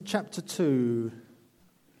chapter 2.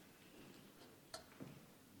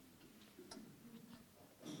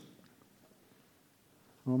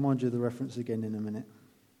 I'll remind you of the reference again in a minute.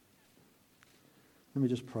 Let me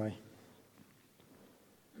just pray.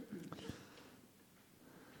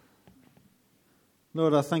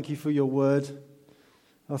 Lord, I thank you for your word.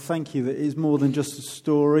 I thank you that it is more than just a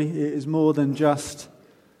story. It is more than just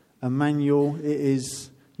a manual. It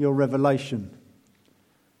is your revelation.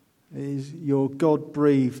 It is your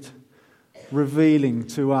God-breathed revealing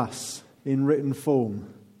to us in written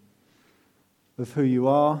form of who you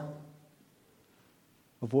are,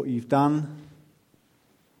 of what you've done,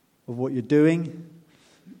 of what you're doing,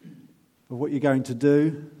 of what you're going to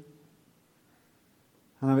do.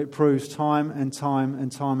 And it proves time and time and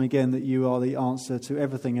time again that you are the answer to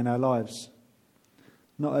everything in our lives.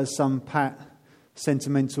 Not as some pat,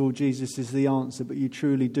 sentimental, Jesus is the answer, but you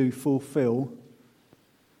truly do fulfill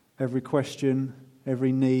every question,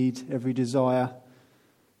 every need, every desire,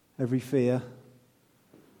 every fear.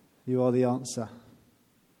 You are the answer.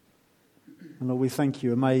 And Lord, we thank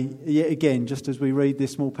you. And may, yet again, just as we read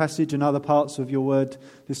this small passage and other parts of your word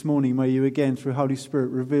this morning, may you again, through Holy Spirit,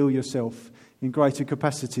 reveal yourself in greater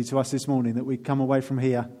capacity to us this morning, that we come away from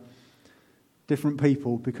here different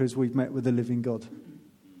people because we've met with the living God.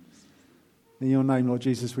 In your name, Lord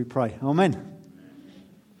Jesus, we pray. Amen.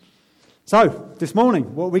 So, this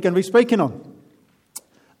morning, what are we going to be speaking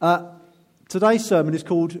on? Today's sermon is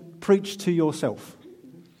called Preach to Yourself.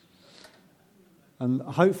 And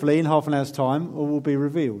hopefully in half an hour's time, all will be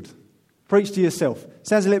revealed. Preach to yourself.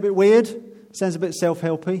 Sounds a little bit weird. Sounds a bit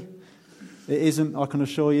self-helpy. It isn't, I can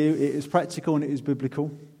assure you. It is practical and it is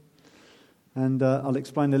biblical. And I'll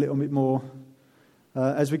explain a little bit more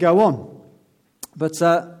as we go on. But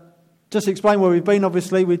just to explain where we've been,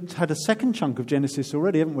 obviously, we've had a second chunk of Genesis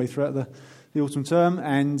already, haven't we, throughout the autumn term.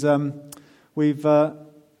 And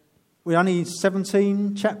we're only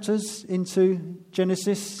 17 chapters into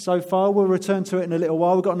Genesis so far. We'll return to it in a little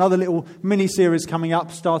while. We've got another little mini-series coming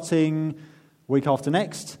up starting week after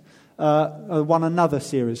next. A one another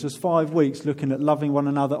series. Just 5 weeks looking at loving one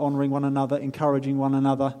another, honouring one another, encouraging one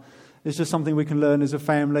another. It's just something we can learn as a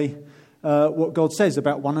family, what God says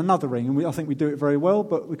about one anothering. And I think we do it very well,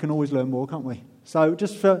 but we can always learn more, can't we? So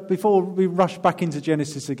just before we rush back into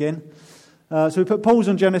Genesis again, so we put pause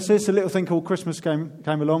on Genesis, a little thing called Christmas came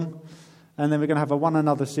along, and then we're going to have a one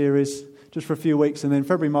another series just for a few weeks, and then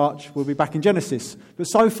February, March, we'll be back in Genesis. But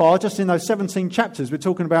so far, just in those 17 chapters, we're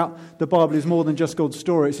talking about the Bible is more than just God's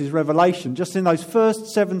story, it's his revelation. Just in those first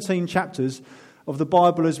 17 chapters of the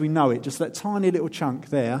Bible as we know it, just that tiny little chunk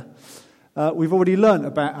there, we've already learnt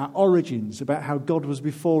about our origins, about how God was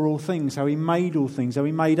before all things, how he made all things, how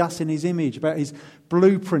he made us in his image, about his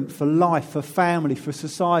blueprint for life, for family, for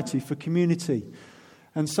society, for community,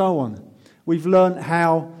 and so on. We've learnt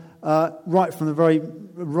how right from the very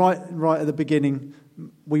right at the beginning,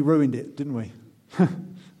 we ruined it, didn't we?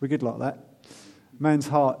 We did like that. Man's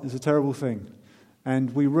heart is a terrible thing,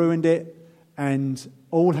 and we ruined it. And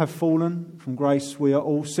all have fallen from grace. We are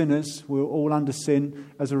all sinners. We're all under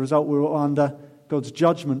sin. As a result, we're all under God's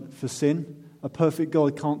judgment for sin. A perfect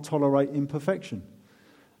God can't tolerate imperfection,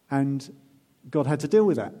 and God had to deal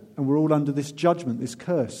with that. And we're all under this judgment, this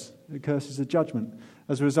curse. The curse is a judgment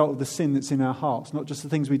as a result of the sin that's in our hearts. Not just the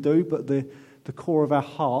things we do, but the core of our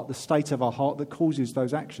heart, the state of our heart that causes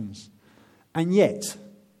those actions. And yet,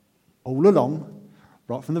 all along,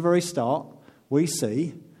 right from the very start, we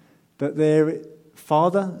see that there,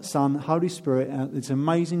 Father, Son, Holy Spirit, this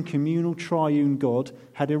amazing communal triune God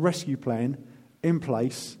had a rescue plan in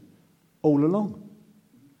place all along.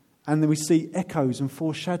 And then we see echoes and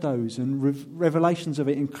foreshadows and revelations of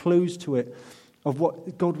it and clues to it of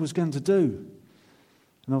what God was going to do.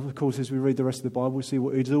 And of course, as we read the rest of the Bible, we see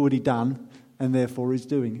what he's already done and therefore is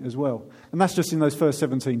doing as well. And that's just in those first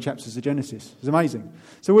 17 chapters of Genesis. It's amazing.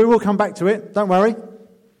 So we will come back to it, don't worry.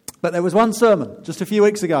 But there was one sermon just a few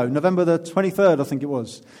weeks ago, November the 23rd, I think it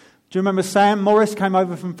was. Do you remember Sam Morris came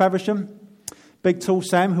over from Faversham? Big, tall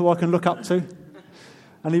Sam, who I can look up to.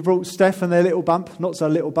 And he brought Steph and their little bump, not so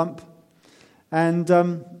little bump. And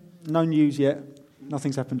no news yet.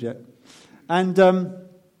 Nothing's happened yet. And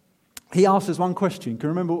he asked us one question. Can you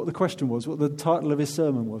remember what the question was, what the title of his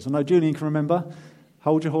sermon was? I know Julian can remember.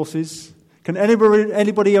 Hold your horses. Can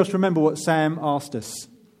anybody else remember what Sam asked us?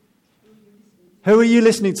 Who are you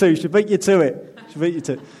listening to? Should beat you to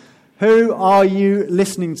it. Who are you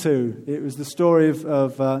listening to? It was the story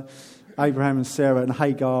of Abraham and Sarah and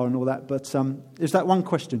Hagar and all that. But is that one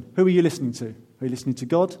question? Who are you listening to? Are you listening to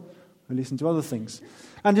God? Are you listening to other things?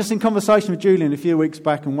 And just in conversation with Julian a few weeks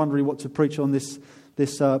back and wondering what to preach on this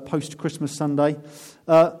post-Christmas Sunday,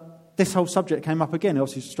 this whole subject came up again. It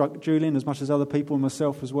obviously struck Julian as much as other people and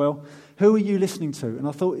myself as well. Who are you listening to? And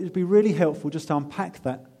I thought it would be really helpful just to unpack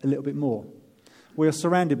that a little bit more. We are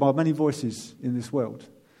surrounded by many voices in this world.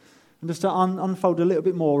 And just to unfold a little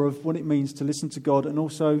bit more of what it means to listen to God and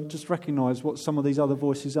also just recognise what some of these other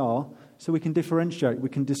voices are so we can differentiate, we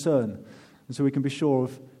can discern, and so we can be sure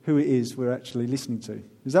of who it is we're actually listening to.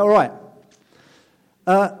 Is that all right?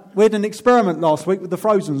 We had an experiment last week with the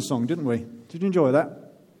Frozen song, didn't we? Did you enjoy that?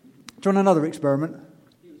 Do you want another experiment?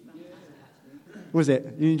 Was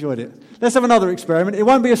it? You enjoyed it? Let's have another experiment. It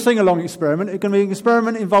won't be a sing-along experiment. It's going to be an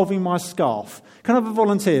experiment involving my scarf. Can I have a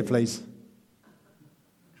volunteer, please?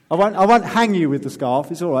 I won't hang you with the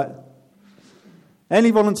scarf. It's all right.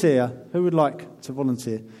 Any volunteer? Who would like to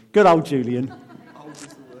volunteer? Good old Julian.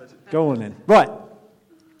 Go on then. Right.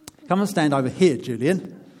 Come and stand over here, Julian.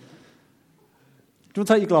 Do you want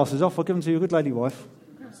to take your glasses off? I'll give them to your good lady wife.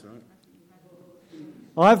 That's right.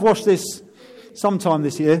 I have washed this sometime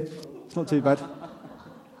this year. It's not too bad.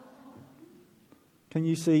 Can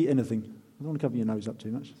you see anything? I don't want to cover your nose up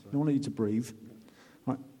too much. I want you to breathe.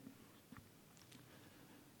 Right.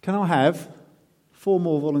 Can I have 4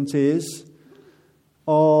 more volunteers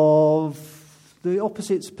of the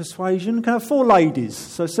opposite persuasion? Can I have 4 ladies?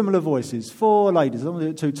 So similar voices. 4 ladies. I don't want to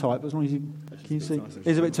do it too tight, but as long as you can you see.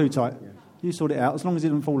 It's a bit too tight. Yeah. You sort it out, as long as it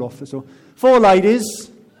doesn't fall off, that's all. 4 ladies.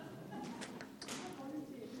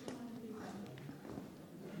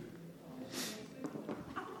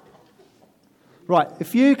 Right,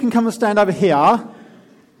 if you can come and stand over here.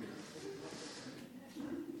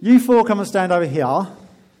 You 4 come and stand over here.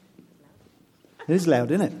 It is loud,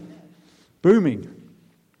 isn't it? Booming.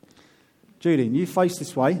 Julian, you face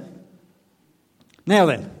this way. Now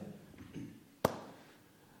then.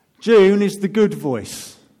 June is the good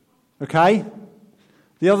voice. Okay?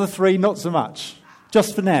 The other 3, not so much.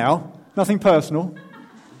 Just for now. Nothing personal.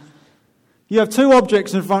 You have 2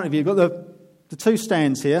 objects in front of you. You've got the 2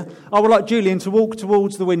 stands here. I would like Julian to walk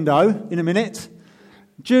towards the window in a minute.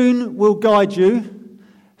 June will guide you.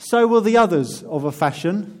 So will the others of a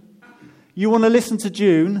fashion. You want to listen to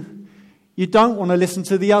June. You don't want to listen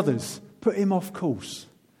to the others. Put him off course.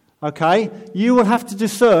 Okay? You will have to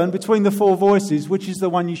discern between the 4 voices which is the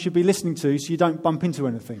one you should be listening to so you don't bump into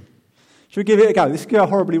anything. Should we give it a go? This could go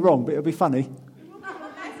horribly wrong, but it'll be funny.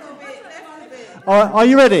 All right, are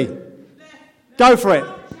you ready? Go for it.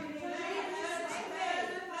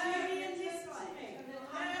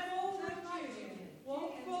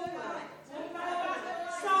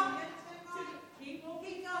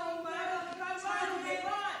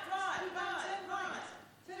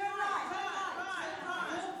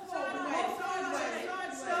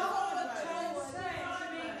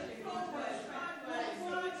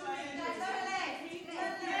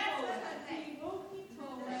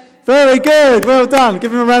 Very good, well done.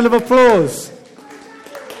 Give him a round of applause.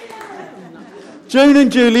 June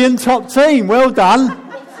and Julian, top team, well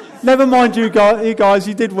done. Never mind you guys,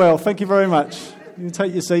 you did well. Thank you very much. You can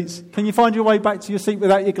take your seats. Can you find your way back to your seat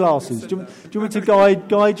without your glasses? Do you want me to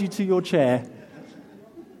guide you to your chair?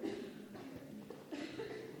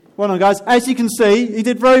 Well done, guys. As you can see, he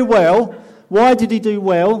did very well. Why did he do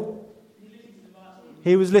well?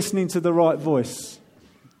 He was listening to the right voice.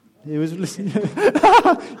 He was listening.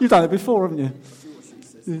 You've done it before, haven't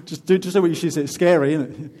you? Just do what she said. It's scary,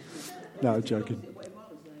 isn't it? No, I'm joking.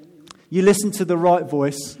 You listened to the right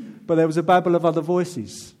voice, but there was a babble of other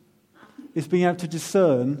voices. It's being able to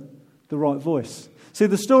discern the right voice. See,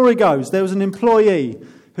 the story goes, there was an employee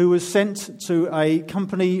who was sent to a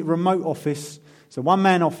company remote office. It's a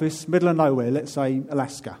one-man office, middle of nowhere, let's say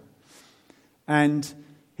Alaska. And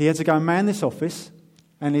he had to go and man this office.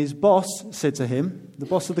 And his boss said to him, the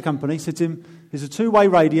boss of the company said to him, "There's a 2-way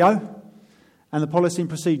radio and the policy and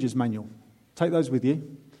procedures manual. Take those with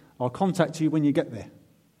you. I'll contact you when you get there."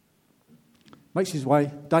 Makes his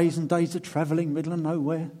way, days and days of travelling, middle of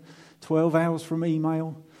nowhere, 12 hours from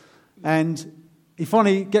email. And he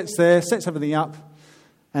finally gets there, sets everything up,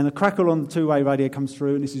 and a crackle on the 2-way radio comes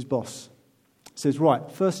through, and it's his boss. He says, "Right,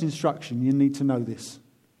 first instruction, you need to know this.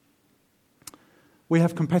 We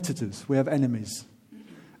have competitors, we have enemies.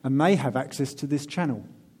 And they have access to this channel.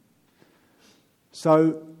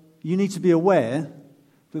 So you need to be aware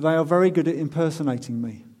that they are very good at impersonating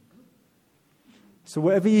me. So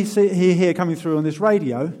whatever you hear coming through on this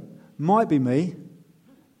radio might be me,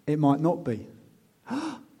 it might not be."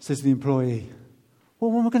 Says the employee. "Well,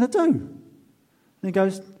 what am I going to do?" And he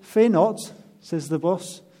goes, "Fear not," says the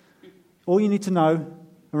boss. "All you need to know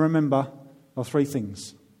and remember are 3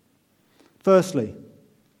 things. Firstly,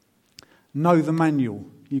 know the manual.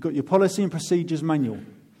 You've got your policy and procedures manual.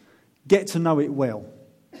 Get to know it well.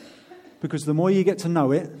 Because the more you get to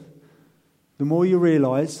know it, the more you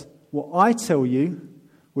realise what I tell you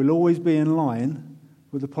will always be in line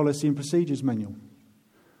with the policy and procedures manual.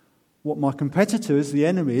 What my competitors, the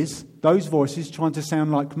enemies, those voices trying to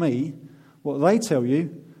sound like me, what they tell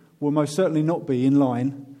you will most certainly not be in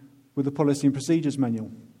line with the policy and procedures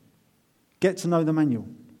manual. Get to know the manual.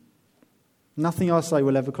 Nothing I say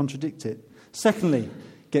will ever contradict it. Secondly,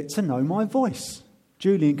 get to know my voice.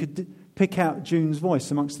 Julian could pick out June's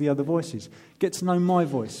voice amongst the other voices. Get to know my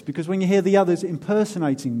voice, because when you hear the others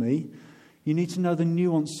impersonating me, you need to know the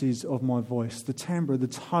nuances of my voice, the timbre, the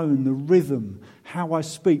tone, the rhythm, how I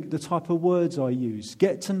speak, the type of words I use.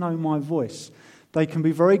 Get to know my voice. They can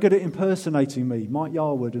be very good at impersonating me, Mike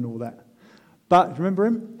Yarwood and all that. But, remember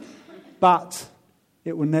him? But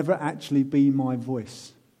it will never actually be my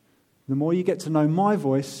voice. The more you get to know my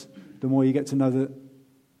voice, the more you get to know that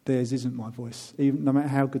theirs isn't my voice, even no matter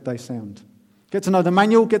how good they sound. Get to know the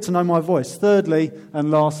manual, get to know my voice. Thirdly, and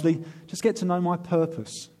lastly, just get to know my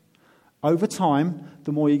purpose. Over time,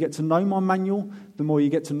 the more you get to know my manual, the more you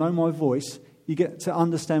get to know my voice, you get to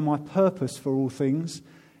understand my purpose for all things.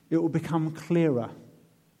 It will become clearer.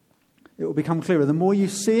 It will become clearer. The more you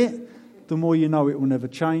see it, the more you know it will never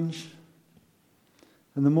change.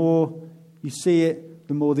 And the more you see it,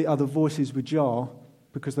 the more the other voices will jar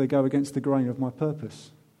because they go against the grain of my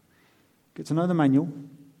purpose. Get to know the manual,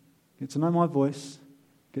 get to know my voice,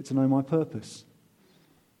 get to know my purpose.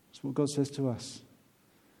 That's what God says to us.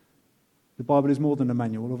 The Bible is more than a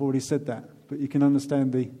manual. I've already said that. But you can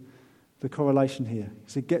understand the correlation here. He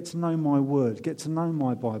said, get to know my word. Get to know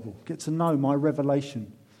my Bible. Get to know my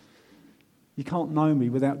revelation. You can't know me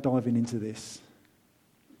without diving into this.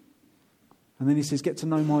 And then he says, get to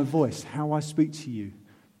know my voice, how I speak to you.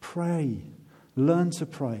 Pray. Learn to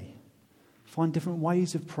pray. Find different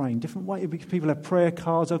ways of praying. Different ways. People have prayer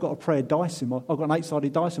cards. I've got a prayer dice I've got an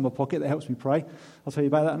 8-sided dice in my pocket that helps me pray. I'll tell you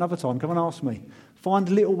about that another time. Come and ask me. Find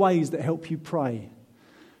little ways that help you pray.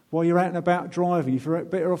 While you're out and about driving, if you're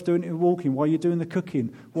better off doing it walking, while you're doing the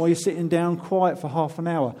cooking, while you're sitting down quiet for half an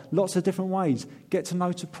hour. Lots of different ways. Get to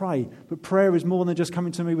know to pray. But prayer is more than just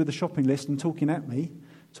coming to me with a shopping list and talking at me.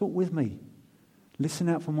 Talk with me. Listen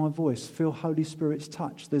out for my voice. Feel Holy Spirit's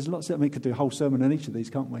touch. There's lots of... we could do a whole sermon on each of these,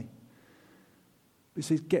 can't we? It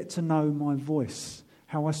says, get to know my voice,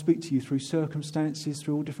 how I speak to you through circumstances,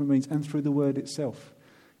 through all different means, and through the word itself.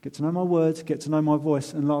 Get to know my words, get to know my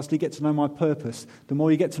voice, and lastly, get to know my purpose. The more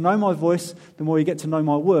you get to know my voice, the more you get to know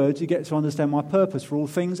my words, you get to understand my purpose for all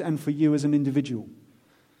things and for you as an individual.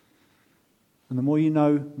 And the more you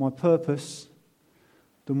know my purpose,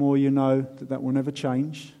 the more you know that will never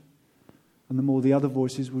change, and the more the other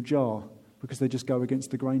voices will jar, because they just go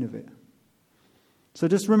against the grain of it. So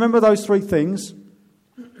just remember those three things.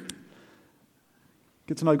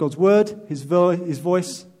 Get to know God's word, his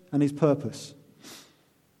voice, and his purpose.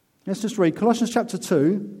 Let's just read Colossians chapter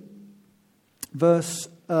 2, verse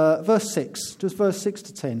 6. Just verse 6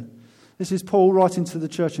 to 10. This is Paul writing to the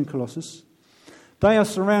church in Colossus. They are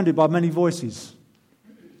surrounded by many voices.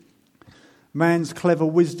 Man's clever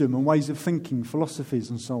wisdom and ways of thinking, philosophies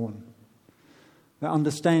and so on. Their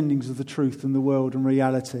understandings of the truth and the world and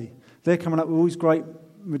reality. They're coming up with all these great,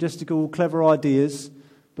 majestical, clever ideas,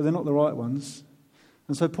 but they're not the right ones.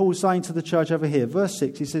 And so Paul's saying to the church over here, verse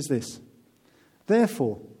 6, he says this,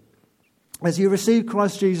 therefore, as you receive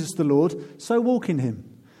Christ Jesus the Lord, so walk in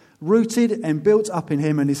him, rooted and built up in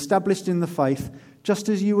him and established in the faith, just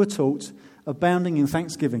as you were taught, abounding in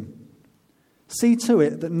thanksgiving. See to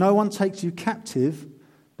it that no one takes you captive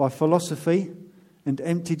by philosophy and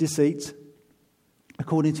empty deceit,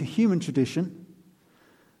 according to human tradition,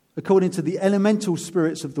 according to the elemental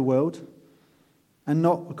spirits of the world, and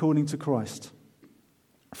not according to Christ.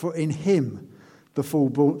 For in him the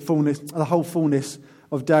whole fullness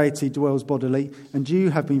of deity dwells bodily, and you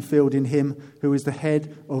have been filled in him who is the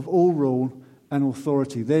head of all rule and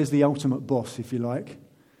authority. There's the ultimate boss, if you like.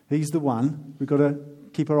 He's the one we've got to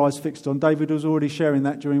keep our eyes fixed on. David was already sharing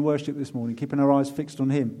that during worship this morning, keeping our eyes fixed on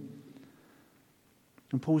him.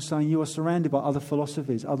 And Paul's saying you are surrounded by other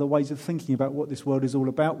philosophies, other ways of thinking about what this world is all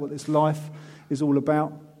about, what this life is all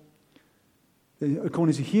about,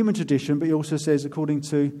 according to human tradition, but he also says according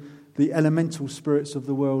to the elemental spirits of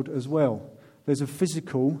the world as well. There's a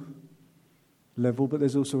physical level, but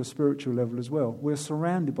there's also a spiritual level as well. We're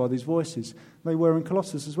surrounded by these voices. They were in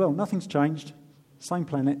Colossus as well. Nothing's changed. Same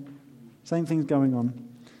planet. Same things going on.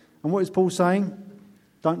 And what is Paul saying?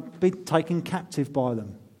 Don't be taken captive by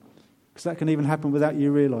them. Because that can even happen without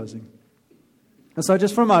you realising. And so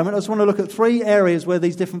just for a moment, I just want to look at 3 areas where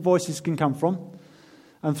these different voices can come from.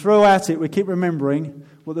 And throughout it, we keep remembering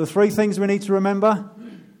what the 3 things we need to remember.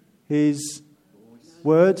 His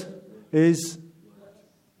word, his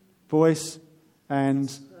voice,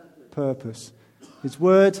 and purpose. His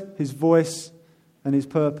word, his voice, and his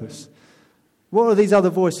purpose. What are these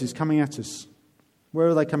other voices coming at us? Where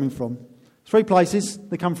are they coming from? 3 places.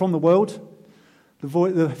 They come from the world.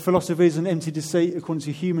 The philosophies and empty deceit according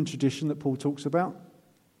to human tradition that Paul talks about.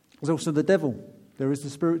 There's also the devil. There is the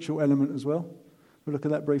spiritual element as well. We'll look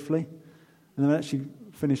at that briefly. And then we'll actually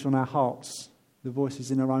finish on our hearts, the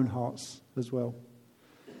voices in our own hearts as well.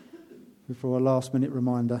 Before a last-minute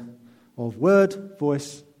reminder of word,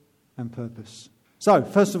 voice, and purpose. So,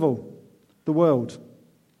 first of all, the world.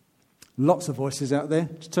 Lots of voices out there.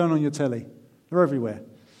 Just turn on your telly. They're everywhere.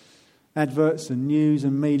 Adverts and news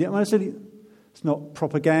and media. It's not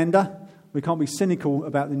propaganda. We can't be cynical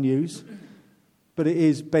about the news. But it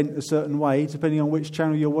is bent a certain way depending on which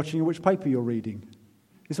channel you're watching or which paper you're reading.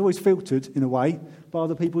 It's always filtered, in a way, by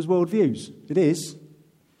other people's worldviews. It is.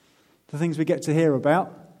 The things we get to hear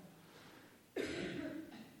about,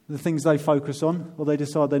 the things they focus on, or they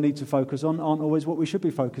decide they need to focus on, aren't always what we should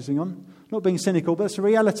be focusing on. Not being cynical, but it's a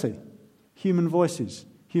reality. Human voices,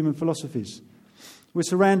 human philosophies. We're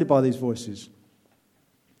surrounded by these voices.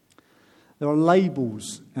 There are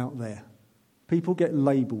labels out there. People get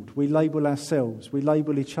labelled. We label ourselves. We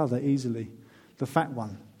label each other easily. The fat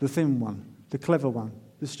one, the thin one, the clever one,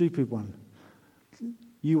 the stupid one.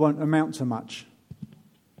 You won't amount to much.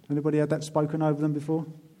 Anybody had that spoken over them before?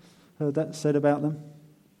 Heard that said about them?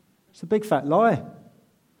 It's a big fat lie.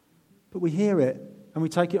 But we hear it and we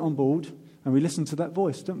take it on board and we listen to that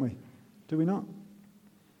voice, don't we? Do we not?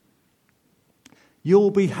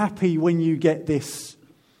 You'll be happy when you get this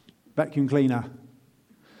vacuum cleaner.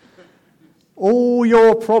 All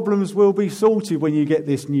your problems will be sorted when you get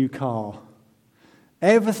this new car.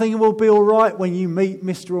 Everything will be all right when you meet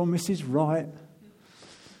Mr. or Mrs. Right.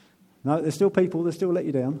 No, there's still people that still let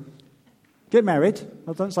you down. Get married.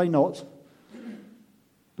 I don't say not.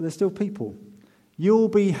 But there's still people. You'll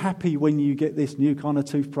be happy when you get this new kind of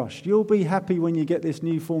toothbrush. You'll be happy when you get this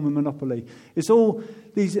new form of Monopoly. It's all,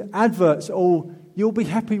 these adverts, you'll be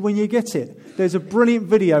happy when you get it. There's a brilliant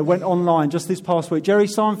video went online just this past week. Jerry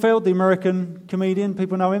Seinfeld, the American comedian,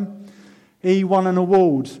 people know him. He won an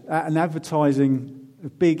award at a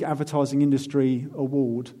big advertising industry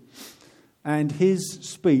award. And his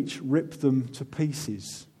speech ripped them to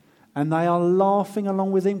pieces. And they are laughing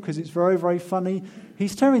along with him because it's very, very funny.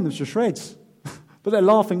 He's tearing them to shreds. But they're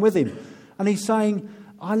laughing with him. And he's saying,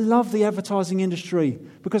 I love the advertising industry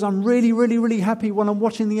because I'm really, really, really happy when I'm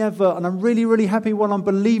watching the advert, and I'm really, really happy when I'm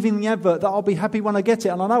believing the advert that I'll be happy when I get it.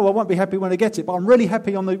 And I know I won't be happy when I get it, but I'm really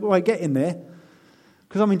happy on the way I get in there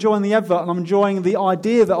because I'm enjoying the advert and I'm enjoying the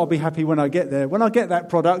idea that I'll be happy when I get there. When I get that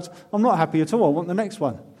product, I'm not happy at all. I want the next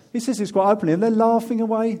one. He says this quite openly, and they're laughing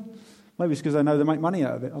away. Maybe it's because they know they make money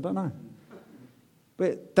out of it. I don't know.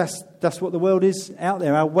 But that's what the world is out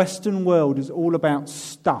there. Our Western world is all about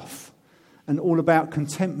stuff and all about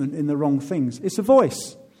contentment in the wrong things. It's a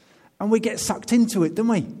voice. And we get sucked into it, don't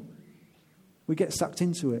we? We get sucked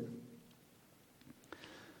into it.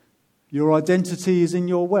 Your identity is in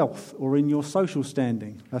your wealth or in your social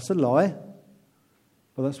standing. That's a lie.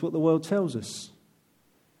 But that's what the world tells us.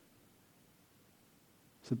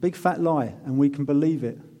 It's a big fat lie, and we can believe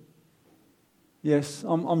it. Yes,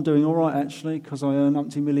 I'm doing all right, actually, because I earn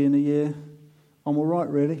umpty million a year. I'm all right,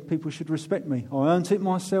 really. People should respect me. I earned it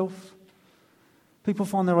myself. People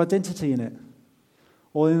find their identity in it,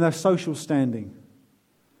 or in their social standing.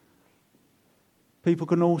 People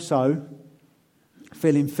can also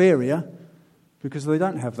feel inferior because they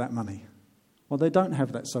don't have that money, or they don't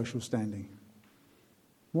have that social standing.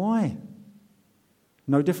 Why?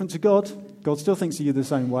 No different to God. God still thinks of you the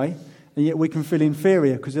same way. And yet we can feel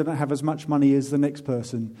inferior because we don't have as much money as the next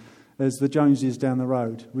person, as the Joneses down the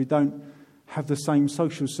road. We don't have the same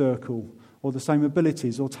social circle or the same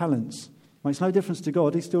abilities or talents. Makes no difference to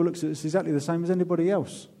God. He still looks at us exactly the same as anybody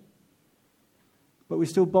else. But we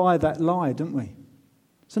still buy that lie, don't we?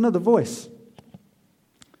 It's another voice.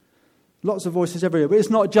 Lots of voices everywhere. But it's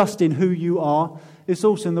not just in who you are. It's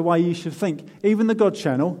also in the way you should think. Even the God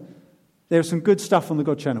channel, there's some good stuff on the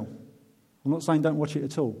God channel. I'm not saying don't watch it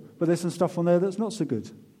at all, but there's some stuff on there that's not so good.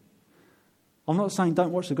 I'm not saying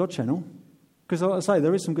don't watch the God channel, because like I say,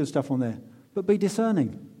 there is some good stuff on there, but be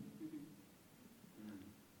discerning.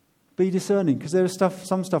 Be discerning, because there is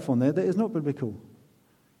some stuff on there that is not biblical,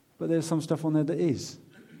 but there's some stuff on there that is.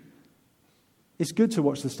 It's good to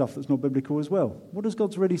watch the stuff that's not biblical as well. What does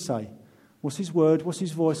God really say? What's his word? What's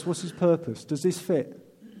his voice? What's his purpose? Does this fit?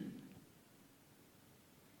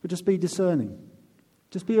 But just be discerning.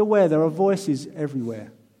 Just be aware there are voices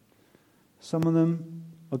everywhere. Some of them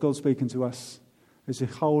are God speaking to us. There's a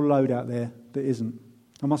whole load out there that isn't.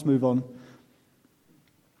 I must move on.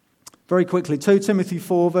 Very quickly, 2 Timothy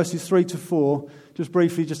 4, verses 3 to 4, just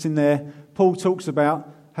briefly, just in there, Paul talks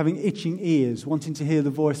about having itching ears, wanting to hear the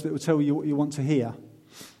voice that will tell you what you want to hear.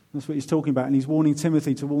 That's what he's talking about, and he's warning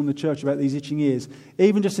Timothy to warn the church about these itching ears.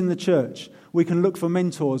 Even just in the church, we can look for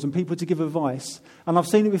mentors and people to give advice. And I've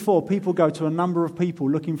seen it before. People go to a number of people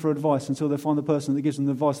looking for advice until they find the person that gives them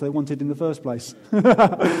the advice they wanted in the first place.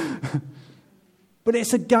 But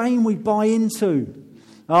it's a game we buy into.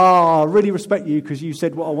 I really respect you because you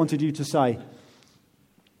said what I wanted you to say.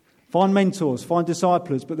 Find mentors, find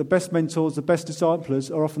disciplers, but the best mentors, the best disciplers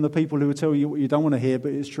are often the people who will tell you what you don't want to hear,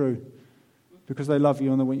 but it's true. Because they love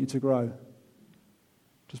you and they want you to grow.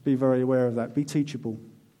 Just be very aware of that. Be teachable.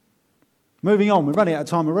 Moving on, we're running out of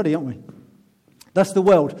time already, aren't we? That's the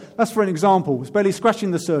world. That's for an example. It's barely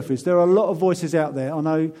scratching the surface. There are a lot of voices out there. I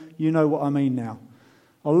know you know what I mean now.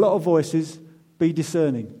 A lot of voices. Be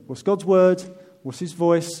discerning. What's God's word? What's his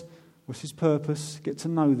voice? What's his purpose? Get to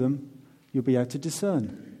know them. You'll be able to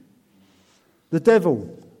discern. The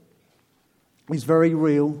devil is very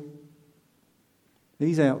real.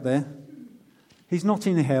 He's out there. He's not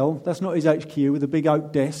in hell. That's not his HQ with a big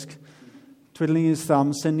oak desk, twiddling his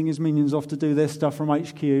thumbs, sending his minions off to do their stuff from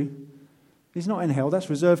HQ. He's not in hell. That's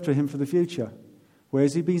reserved to him for the future.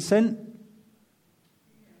 Where's he been sent?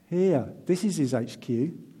 Here. This is his HQ.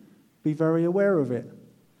 Be very aware of it.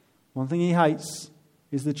 One thing he hates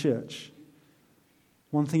is the church.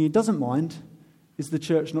 One thing he doesn't mind is the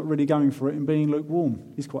church not really going for it and being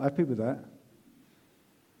lukewarm. He's quite happy with that.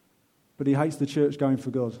 But he hates the church going for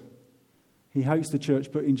God. He hates the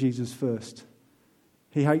church putting Jesus first.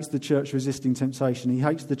 He hates the church resisting temptation. He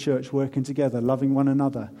hates the church working together, loving one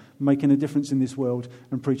another, making a difference in this world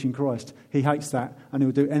and preaching Christ. He hates that, and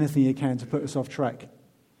he'll do anything he can to put us off track.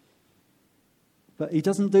 But he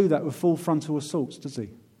doesn't do that with full frontal assaults, does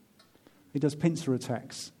he? He does pincer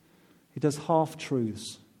attacks. He does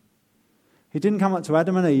half-truths. He didn't come up to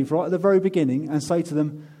Adam and Eve right at the very beginning and say to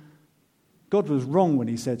them, God was wrong when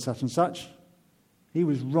he said such and such. He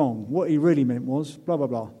was wrong. What he really meant was blah, blah,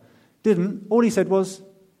 blah. Didn't. All he said was,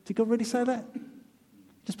 did God really say that?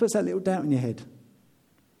 Just puts that little doubt in your head.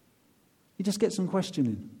 You just get some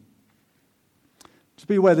questioning. Just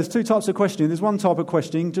be aware, there's two types of questioning. There's one type of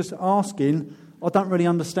questioning, just asking, I don't really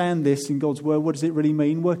understand this in God's word. What does it really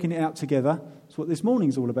mean? Working it out together. That's what this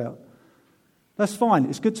morning's all about. That's fine.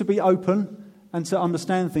 It's good to be open and to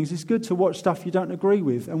understand things. It's good to watch stuff you don't agree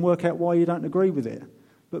with and work out why you don't agree with it.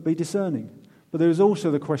 But be discerning. But there is also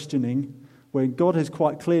the questioning where God has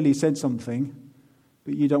quite clearly said something,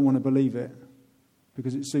 but you don't want to believe it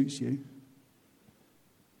because it suits you. And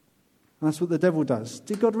that's what the devil does.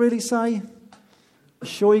 Did God really say,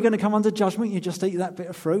 sure you're going to come under judgment, you just eat that bit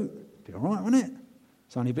of fruit? Be all right, wouldn't it?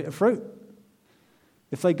 It's only a bit of fruit.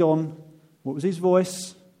 If they'd gone, what was his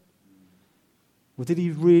voice? What did he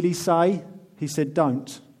really say? He said,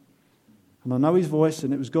 don't. And I know his voice,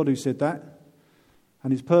 and it was God who said that.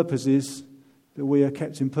 And his purpose is that we are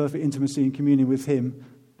kept in perfect intimacy and communion with him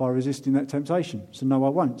by resisting that temptation. So no, I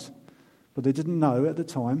won't. But they didn't know at the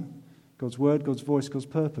time God's word, God's voice, God's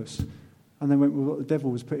purpose. And they went with what the devil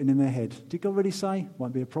was putting in their head. Did God really say?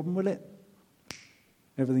 Won't be a problem, will it?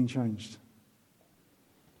 Everything changed.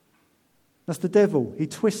 That's the devil. He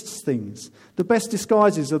twists things. The best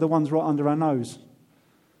disguises are the ones right under our nose.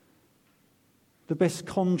 The best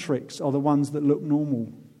con tricks are the ones that look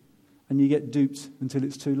normal. And you get duped until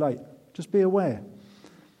it's too late. Just be aware.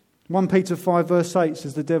 1 Peter 5 verse 8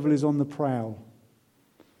 says the devil is on the prowl.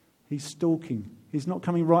 He's stalking. He's not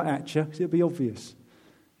coming right at you because it'll be obvious.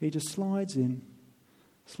 He just slides in,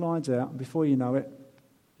 slides out, and before you know it,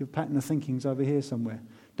 your pattern of thinking's over here somewhere.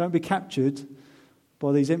 Don't be captured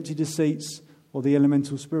by these empty deceits or the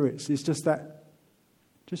elemental spirits. It's just that,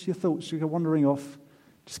 just your thoughts, you go wandering off.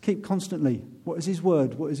 Just keep constantly, what is his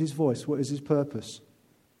word? What is his voice? What is his purpose?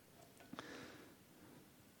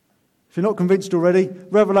 If you're not convinced already,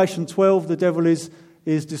 Revelation 12, the devil is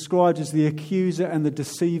described as the accuser and the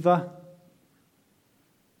deceiver.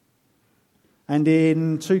 And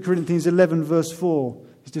in 2 Corinthians 11, verse 4,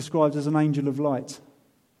 he's described as an angel of light.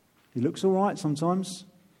 He looks all right sometimes.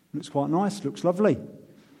 Looks quite nice, looks lovely.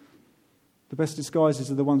 The best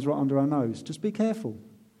disguises are the ones right under our nose. Just be careful.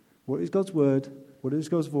 What is God's word? What is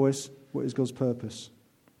God's voice? What is God's purpose?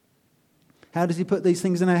 How does he put these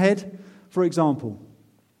things in our head? For example,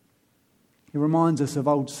 he reminds us of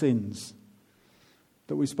old sins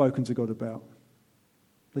that we've spoken to God about.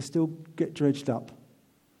 They still get dredged up,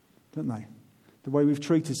 don't they? The way we've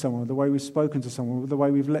treated someone, the way we've spoken to someone, the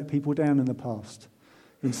way we've let people down in the past,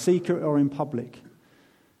 in secret or in public.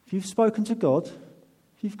 If you've spoken to God,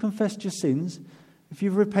 if you've confessed your sins, if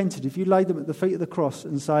you've repented, if you lay them at the feet of the cross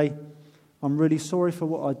and say, I'm really sorry for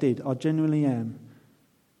what I did. I genuinely am.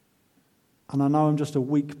 And I know I'm just a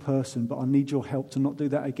weak person, but I need your help to not do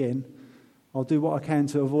that again. I'll do what I can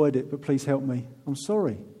to avoid it, but please help me. I'm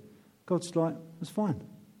sorry. God's like, it's fine.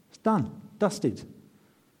 It's done. Dusted.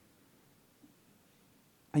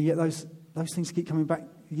 And yet those things keep coming back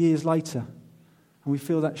years later. And we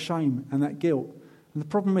feel that shame and that guilt. And the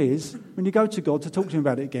problem is, when you go to God to talk to him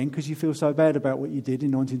about it again, because you feel so bad about what you did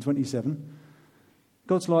in 1927,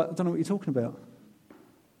 God's like, I don't know what you're talking about.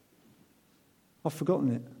 I've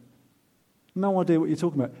forgotten it. No idea what you're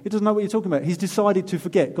talking about. He doesn't know what you're talking about. He's decided to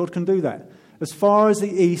forget. God can do that. As far as the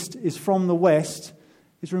east is from the west,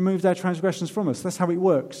 he's removed our transgressions from us. That's how it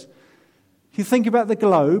works. If you think about the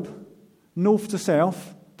globe, north to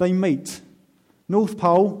south, they meet. North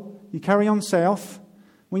Pole, you carry on south.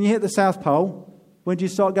 When you hit the South Pole, when do you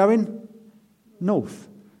start going? North.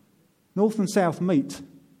 North and south meet.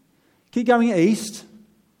 Keep going east.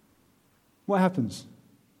 What happens?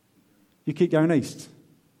 You keep going east.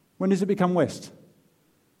 When does it become west?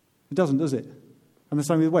 It doesn't, does it? And the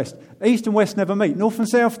same with west. East and west never meet. North and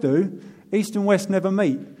south do. East and west never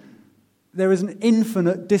meet. There is an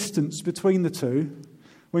infinite distance between the two.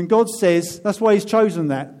 When God says, that's why he's chosen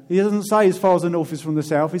that. He doesn't say as far as the north is from the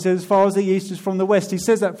south. He says as far as the east is from the west. He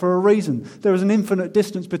says that for a reason. There is an infinite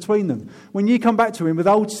distance between them. When you come back to him with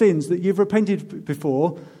old sins that you've repented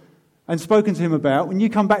before and spoken to him about, when you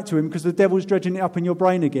come back to him because the devil's dredging it up in your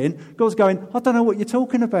brain again, God's going, I don't know what you're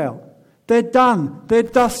talking about. They're done. They're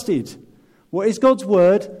dusted. What is God's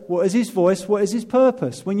word? What is his voice? What is his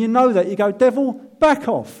purpose? When you know that, you go, devil, back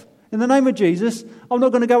off. In the name of Jesus, I'm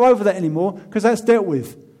not going to go over that anymore because that's dealt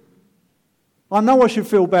with. I know I should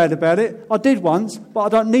feel bad about it. I did once, but I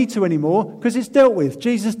don't need to anymore because it's dealt with.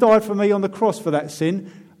 Jesus died for me on the cross for that sin.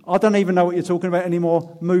 I don't even know what you're talking about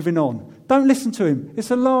anymore. Moving on. Don't listen to him. It's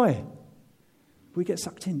a lie. We get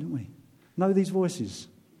sucked in, don't we? Know these voices.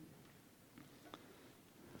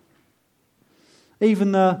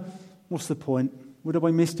 Even what's the point? Would I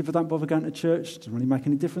be missed if I don't bother going to church? Doesn't really make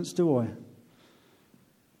any difference, do I?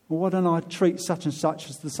 Well, why don't I treat such and such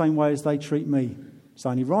as the same way as they treat me? It's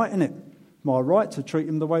only right, isn't it? My right to treat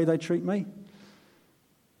them the way they treat me.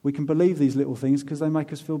 We can believe these little things because they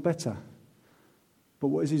make us feel better. But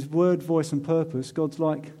what is his word, voice and purpose? God's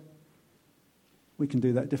like, we can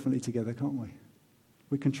do that differently together, can't we?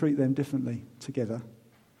 We can treat them differently together.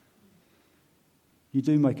 You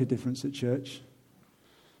do make a difference at church.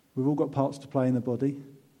 We've all got parts to play in the body.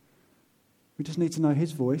 We just need to know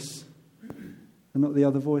his voice and not the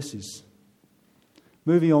other voices.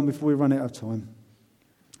 Moving on before we run out of time.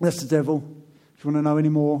 That's the devil. If you want to know any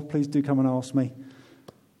more, please do come and ask me.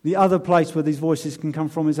 The other place where these voices can come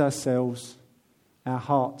from is ourselves, our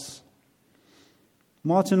hearts.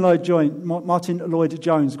 Martin Lloyd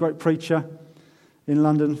Jones, great preacher in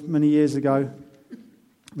London many years ago,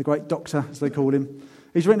 the great doctor, as they call him.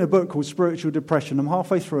 He's written a book called Spiritual Depression. I'm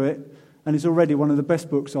halfway through it, and it's already one of the best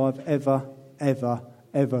books I've ever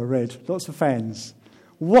read. Lots of fans.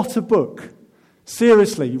 What a book.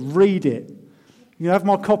 Seriously, read it. You can have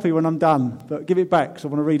my copy when I'm done, but give it back because I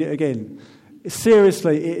want to read it again.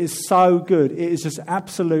 Seriously, it is so good. It is just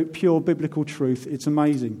absolute, pure biblical truth. It's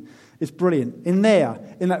amazing. It's brilliant.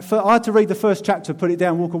 I had to read the first chapter, put it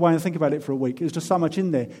down, walk away and think about it for a week. There's just so much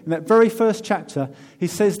in there. In that very first chapter, he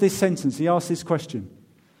says this sentence. He asks this question.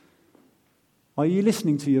 Are you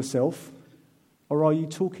listening to yourself or are you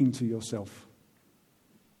talking to yourself?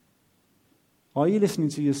 Are you listening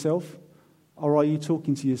to yourself or are you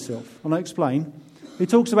talking to yourself? And I'll explain. He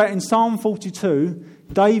talks about in Psalm 42,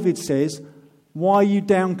 David says, why are you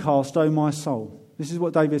downcast, O my soul? This is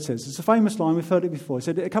what David says. It's a famous line. We've heard it before. He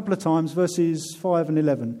said it a couple of times, verses 5 and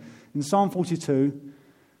 11. In Psalm 42,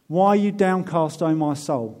 why are you downcast, O my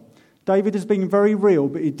soul? David is being very real,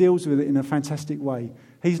 but he deals with it in a fantastic way.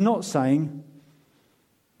 He's not saying,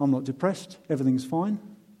 I'm not depressed, everything's fine.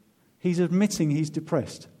 He's admitting he's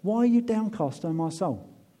depressed. Why are you downcast, O my soul?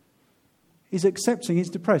 He's accepting he's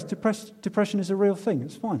depressed. Depression is a real thing.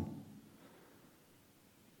 It's fine.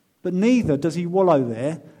 But neither does he wallow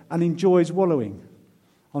there and enjoys wallowing.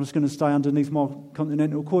 I'm just going to stay underneath my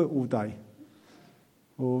continental quilt all day.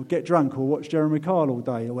 Or get drunk or watch Jeremy Kyle all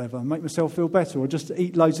day or whatever. And make myself feel better. Or just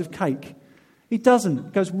eat loads of cake. He doesn't.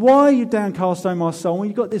 He goes, why are you downcast, O my soul, when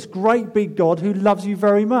you've got this great big God who loves you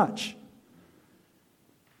very much?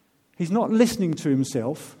 He's not listening to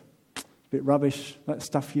himself. Bit rubbish, that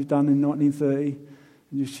stuff you've done in 1930.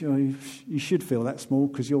 You should feel that small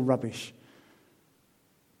because you're rubbish.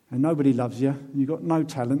 And nobody loves you. You've got no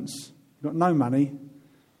talents. You've got no money.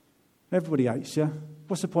 Everybody hates you.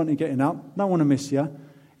 What's the point in getting up? No one will miss you.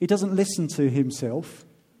 He doesn't listen to himself.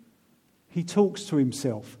 He talks to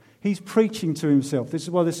himself. He's preaching to himself. This is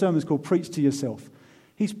why the sermon's called Preach to Yourself.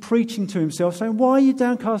 He's preaching to himself, saying, why are you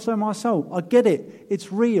downcast, O my soul? I get it.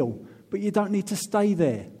 It's real. But you don't need to stay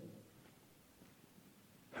there.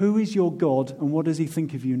 Who is your God and what does he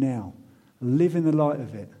think of you now? Live in the light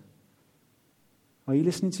of it. Are you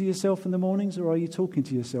listening to yourself in the mornings or are you talking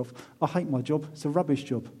to yourself? I hate my job. It's a rubbish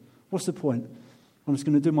job. What's the point? I'm just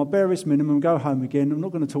going to do my barest minimum, go home again. I'm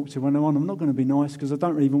not going to talk to anyone. I'm not going to be nice because I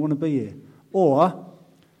don't even want to be here. Or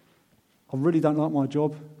I really don't like my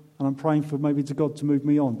job and I'm praying for maybe to God to move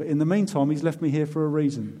me on. But in the meantime, he's left me here for a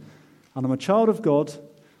reason. And I'm a child of God.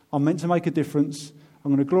 I'm meant to make a difference.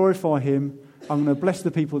 I'm going to glorify him. I'm going to bless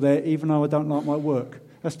the people there even though I don't like my work.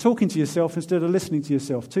 That's talking to yourself instead of listening to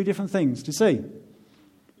yourself. Two different things. Do you see?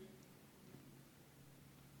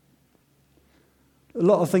 A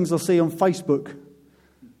lot of things I see on Facebook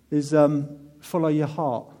is follow your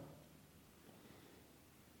heart.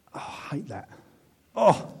 Oh, I hate that.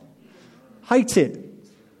 Oh, hate it.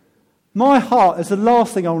 My heart is the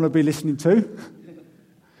last thing I want to be listening to.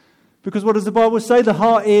 Because what does the Bible say? The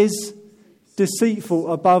heart is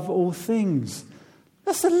deceitful above all things.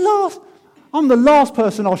 That's I'm the last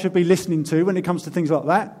person I should be listening to when it comes to things like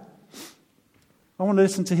that. I want to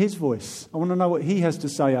listen to his voice. I want to know what he has to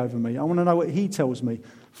say over me. I want to know what he tells me.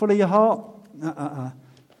 Follow your heart?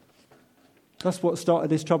 That's what started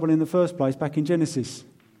this trouble in the first place back in Genesis.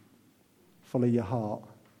 Follow your heart.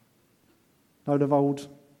 Load of old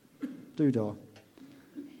doodah.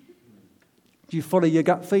 Do you follow your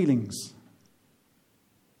gut feelings?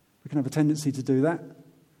 We can have a tendency to do that.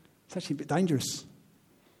 It's actually a bit dangerous.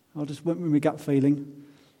 I just went with my gut feeling.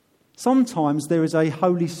 Sometimes there is a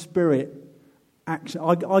Holy Spirit action.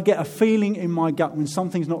 I get a feeling in my gut when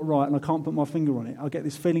something's not right and I can't put my finger on it. I get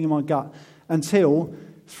this feeling in my gut until,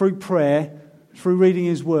 through prayer, through reading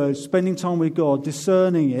his words, spending time with God,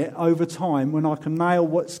 discerning it over time, when I can nail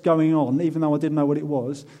what's going on, even though I didn't know what it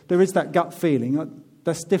was, there is that gut feeling.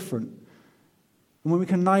 That's different. And when we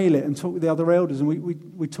can nail it and talk with the other elders and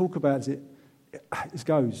we talk about it, it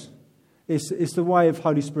goes. It's the way of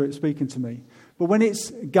Holy Spirit speaking to me. But when it's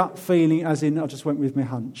gut feeling, as in I just went with my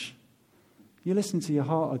hunch, you listen to your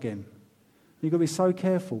heart again. You've got to be so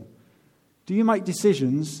careful. Do you make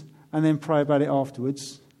decisions and then pray about it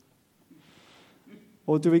afterwards?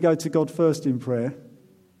 Or do we go to God first in prayer?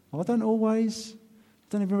 I don't always.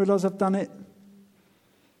 Don't even realise I've done it.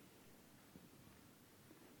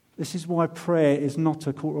 This is why prayer is not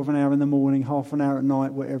a quarter of an hour in the morning, half an hour at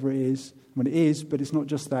night, whatever it is. Well, it is, but it's not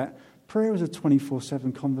just that. Prayer is a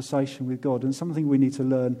 24/7 conversation with God and something we need to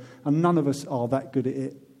learn, and none of us are that good at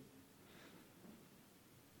it.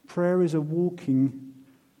 Prayer is a walking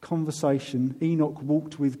conversation. Enoch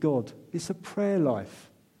walked with God. It's a prayer life.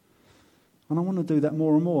 And I want to do that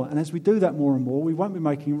more and more. And as we do that more and more, we won't be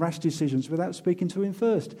making rash decisions without speaking to him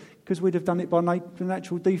first, because we'd have done it by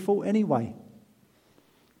natural default anyway.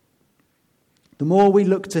 The more we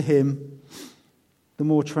look to him, the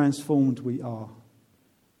more transformed we are.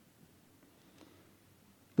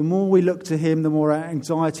 The more we look to him, the more our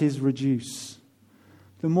anxieties reduce.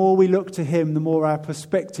 The more we look to him, the more our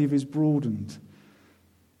perspective is broadened.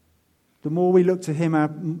 The more we look to him,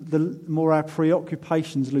 the more our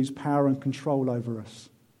preoccupations lose power and control over us.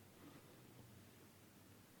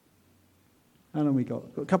 How long we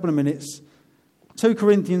got? Got a couple of minutes. 2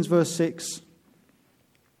 Corinthians verse 6.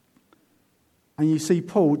 And you see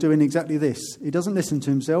Paul doing exactly this. He doesn't listen to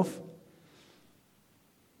himself.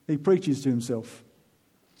 He preaches to himself.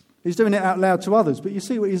 He's doing it out loud to others, but you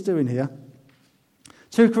see what he's doing here.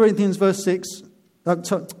 2 Corinthians verse 6,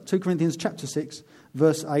 2 Corinthians chapter 6,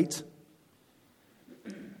 verse 8.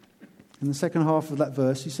 In the second half of that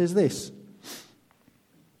verse, he says this.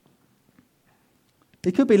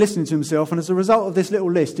 He could be listening to himself, and as a result of this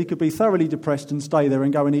little list, he could be thoroughly depressed and stay there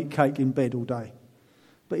and go and eat cake in bed all day.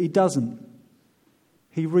 But he doesn't.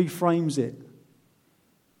 He reframes it,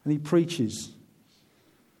 and he preaches.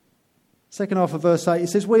 Second half of verse 8, it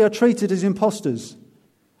says, we are treated as impostors,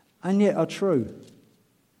 and yet are true.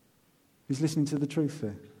 He's listening to the truth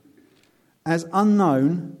there. As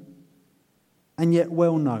unknown, and yet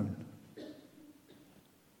well known.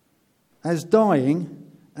 As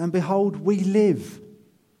dying, and behold, we live.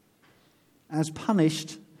 As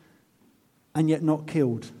punished, and yet not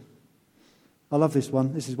killed. I love this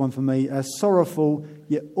one. This is one for me. As sorrowful,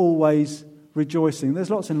 yet always rejoicing. There's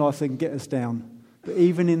lots in life that can get us down. But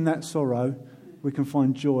even in that sorrow, we can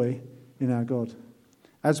find joy in our God.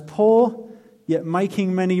 As poor, yet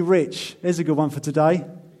making many rich. There's a good one for today.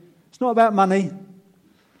 It's not about money.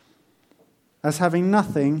 As having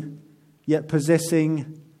nothing, yet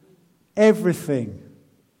possessing everything.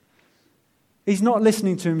 He's not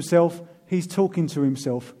listening to himself. He's talking to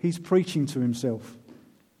himself. He's preaching to himself.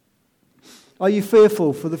 Are you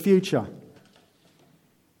fearful for the future?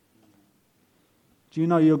 Do you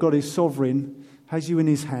know your God is sovereign, has you in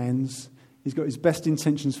his hands, he's got his best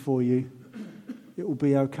intentions for you? It will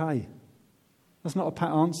be okay. That's not a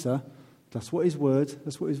pat answer. That's what his word,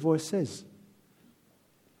 that's what his voice says.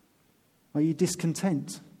 Are you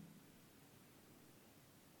discontent?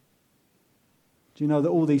 Do you know that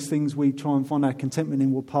all these things we try and find our contentment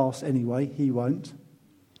in will pass anyway? He won't.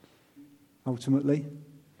 Ultimately.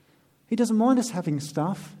 He doesn't mind us having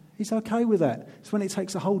stuff. He's okay with that. It's when it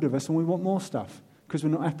takes a hold of us and we want more stuff because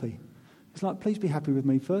we're not happy. It's like, please be happy with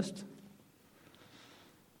me first.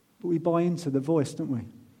 But we buy into the voice, don't we?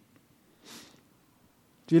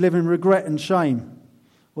 Do you live in regret and shame?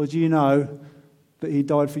 Or do you know that he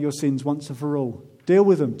died for your sins once and for all? Deal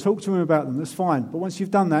with them. Talk to him about them. That's fine. But once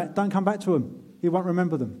you've done that, don't come back to him. He won't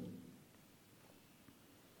remember them.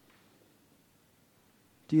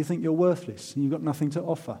 Do you think you're worthless and you've got nothing to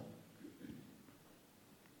offer?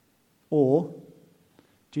 Or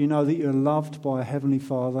do you know that you're loved by a heavenly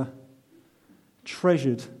Father,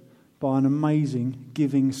 treasured by an amazing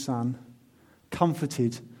giving Son,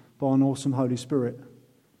 comforted by an awesome Holy Spirit?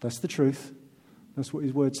 That's the truth. That's what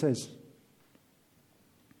his word says.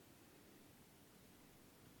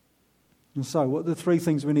 And so, what are the three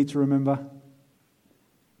things we need to remember?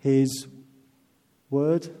 His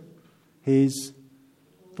word, his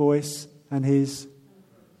voice, and his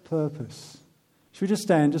purpose. Should we just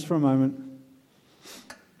stand just for a moment?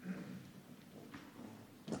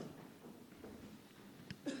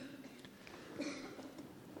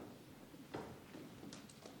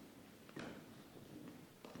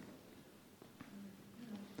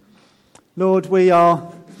 Lord,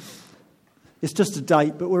 it's just a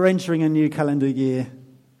date, but we're entering a new calendar year.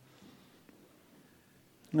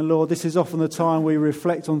 And Lord, this is often the time we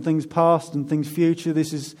reflect on things past and things future.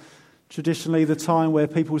 This is traditionally the time where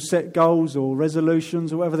people set goals or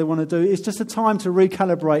resolutions or whatever they want to do. It's just a time to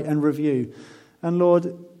recalibrate and review. And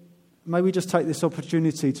Lord, may we just take this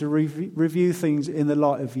opportunity to review things in the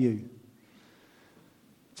light of you.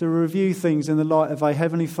 To review things in the light of a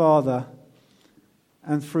Heavenly Father.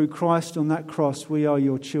 And through Christ on that cross, we are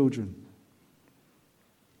your children.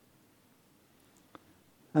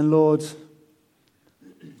 And Lord,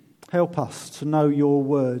 help us to know your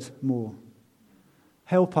word more.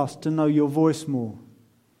 Help us to know your voice more.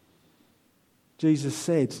 Jesus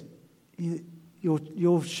said,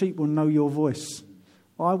 your sheep will know your voice.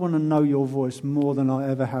 I want to know your voice more than I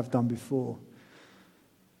ever have done before.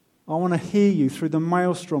 I want to hear you through the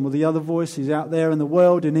maelstrom of the other voices out there in the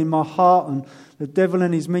world and in my heart, and the devil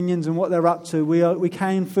and his minions and what they're up to. We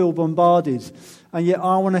can feel bombarded. And yet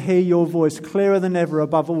I want to hear your voice clearer than ever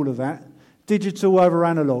above all of that. Digital over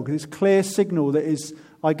analog. This clear signal that is,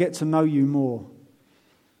 I get to know you more.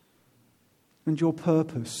 And your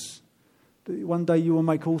purpose. That one day you will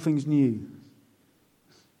make all things new.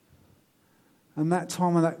 And that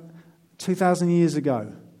time of that 2,000 years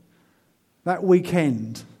ago, that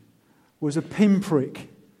weekend was a pinprick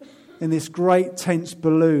in this great tense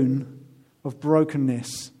balloon of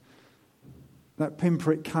brokenness. That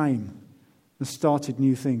pinprick came and started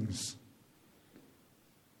new things.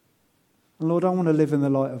 And Lord, I want to live in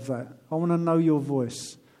the light of that. I want to know your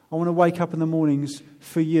voice. I want to wake up in the mornings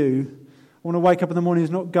for you. I want to wake up in the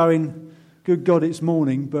mornings not going, good God, it's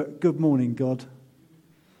morning, but good morning, God.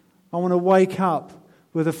 I want to wake up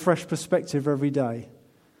with a fresh perspective every day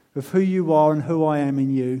of who you are and who I am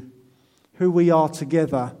in you, who we are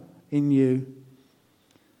together in you,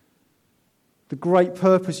 the great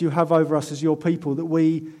purpose you have over us as your people, that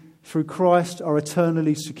we, through Christ, are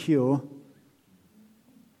eternally secure,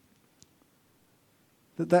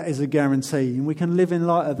 that is a guarantee, and we can live in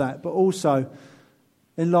light of that, but also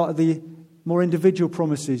in light of the more individual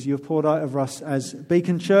promises you have poured out over us as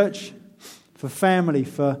Beacon Church, for family,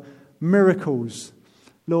 for miracles,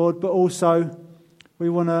 Lord, but also we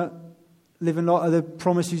want to live in light of the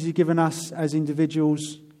promises you've given us as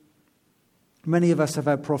individuals. Many of us have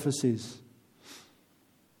had prophecies.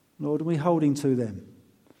 Lord, are we holding to them?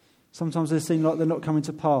 Sometimes they seem like they're not coming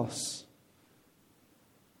to pass.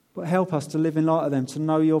 But help us to live in light of them, to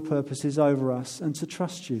know your purposes over us and to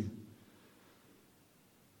trust you.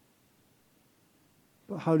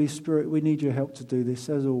 But Holy Spirit, we need your help to do this,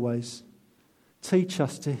 as always. Teach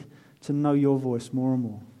us to know your voice more and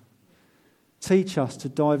more. Teach us to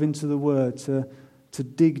dive into the Word, to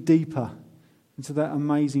dig deeper into that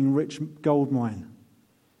amazing, rich gold mine.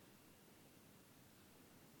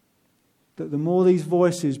 That the more these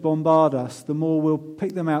voices bombard us, the more we'll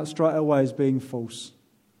pick them out straight away as being false.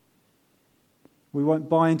 We won't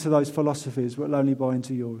buy into those philosophies, we'll only buy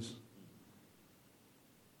into yours.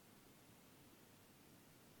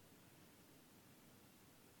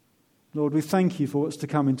 Lord, we thank you for what's to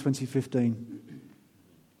come in 2015.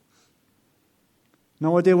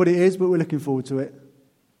 No idea what it is, but we're looking forward to it.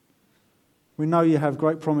 We know you have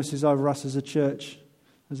great promises over us as a church,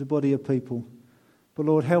 as a body of people. But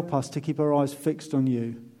Lord, help us to keep our eyes fixed on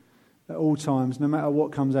you at all times, no matter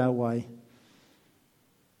what comes our way.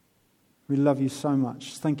 We love you so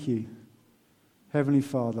much. Thank you, Heavenly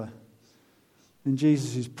Father. In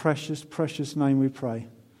Jesus' precious, precious name we pray.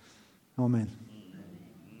 Amen.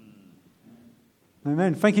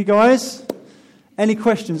 Amen. Thank you, guys. Any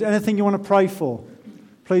questions, anything you want to pray for,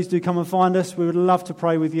 please do come and find us. We would love to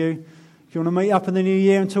pray with you. If you want to meet up in the new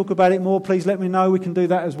year and talk about it more, please let me know. We can do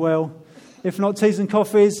that as well. If not, teas and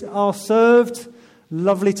coffees are served.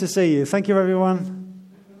 Lovely to see you. Thank you, everyone.